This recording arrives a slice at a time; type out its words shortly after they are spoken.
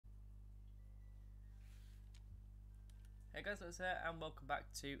Hey guys, it's here and welcome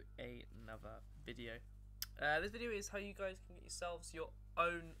back to another video. This video is how you guys can get yourselves your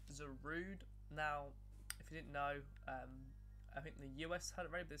own Zarude. Now, if you didn't know, I think the US had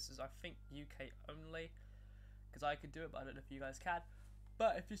it ready, but this is I think UK only, because I could do it, but I don't know if you guys can.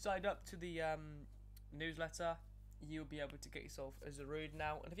 But if you signed up to the newsletter, you'll be able to get yourself a Zarude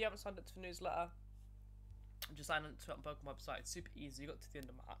now. And if you haven't signed up to the newsletter, just sign up to it on Pokemon website. It's super easy. You got to the end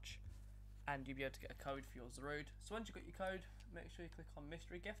of March, and you'll be able to get a code for your Zarude. So once you've got your code, make sure you click on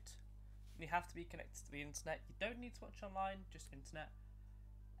mystery gift. And you have to be connected to the internet. You don't need to watch online, just internet.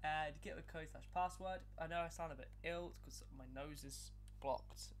 To get the code / password. I know I sound a bit ill because my nose is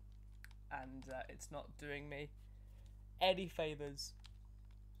blocked, and it's not doing me any favours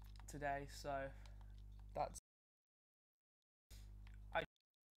today. So that's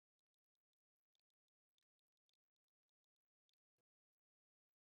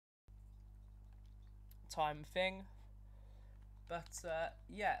time thing. But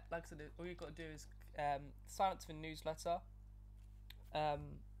yeah, like I said, all you've got to do is sign up to the newsletter,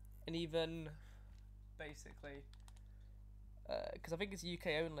 and even basically, because I think it's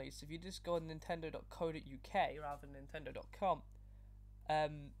UK only, so if you just go on nintendo.co.uk rather than nintendo.com,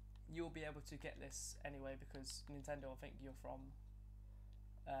 you'll be able to get this anyway, because Nintendo will think you're from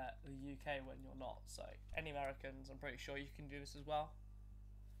the UK when you're not. So any Americans, I'm pretty sure you can do this as well.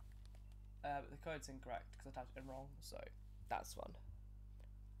 But the code's incorrect because I typed it in wrong, so that's one.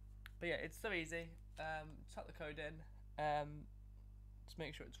 But yeah, it's so easy. Type the code in. Just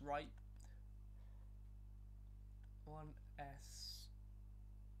make sure it's right. 1SR5.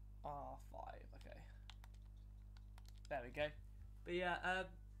 Okay. There we go. But yeah,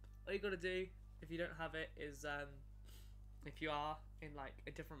 all you gotta do if you don't have it is if you are in like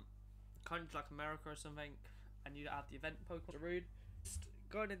a different country like America or something, and you don't have the event Pokemon Zarude, just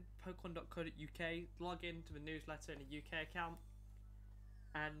go to pokemon.co.uk, log into the newsletter in a UK account,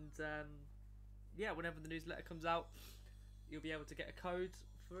 and yeah, whenever the newsletter comes out, you'll be able to get a code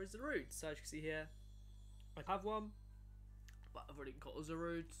for a Zarude. So as you can see here, I have one, but I've already got a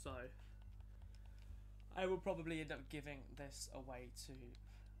Zarude, so I will probably end up giving this away to,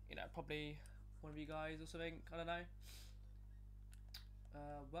 you know, probably one of you guys or something. I don't know.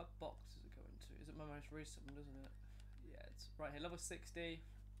 What box does it go into? Is it my most recent one, doesn't it? Yeah, it's right here, level 60.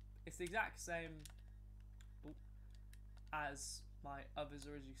 It's the exact same as my others,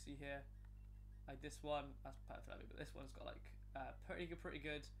 as you see here. Like this one, that's perfect, but this one's got like pretty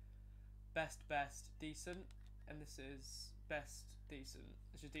good, best, decent, and this is best, decent.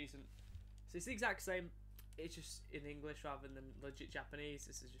 It's just decent. So it's the exact same. It's just in English rather than legit Japanese.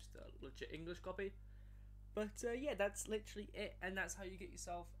 This is just a legit English copy. But yeah, that's literally it, and that's how you get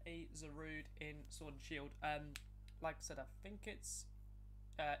yourself a Zarude in Sword and Shield. Like I said, I think it's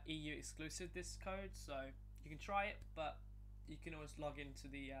EU exclusive, this code, so you can try it, but you can always log into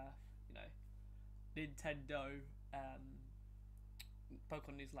the you know, Nintendo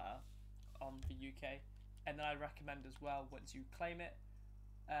Pokemon newsletter on the UK, and then I recommend as well, once you claim it,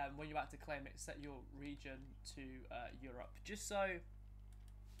 when you're about to claim it, set your region to Europe, just so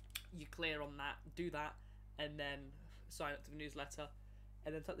you're clear on that. Do that, and then sign up to the newsletter,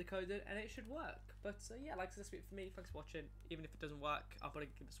 and then type the code in, and it should work. But yeah, like I said, that's it for me. Thanks for watching. Even if it doesn't work, I'll probably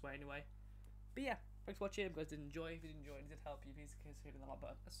give this away anyway. But yeah, thanks for watching. If you guys did enjoy, if you did enjoy and it did help you, please consider hitting the like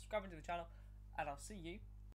button, subscribing to the channel, and I'll see you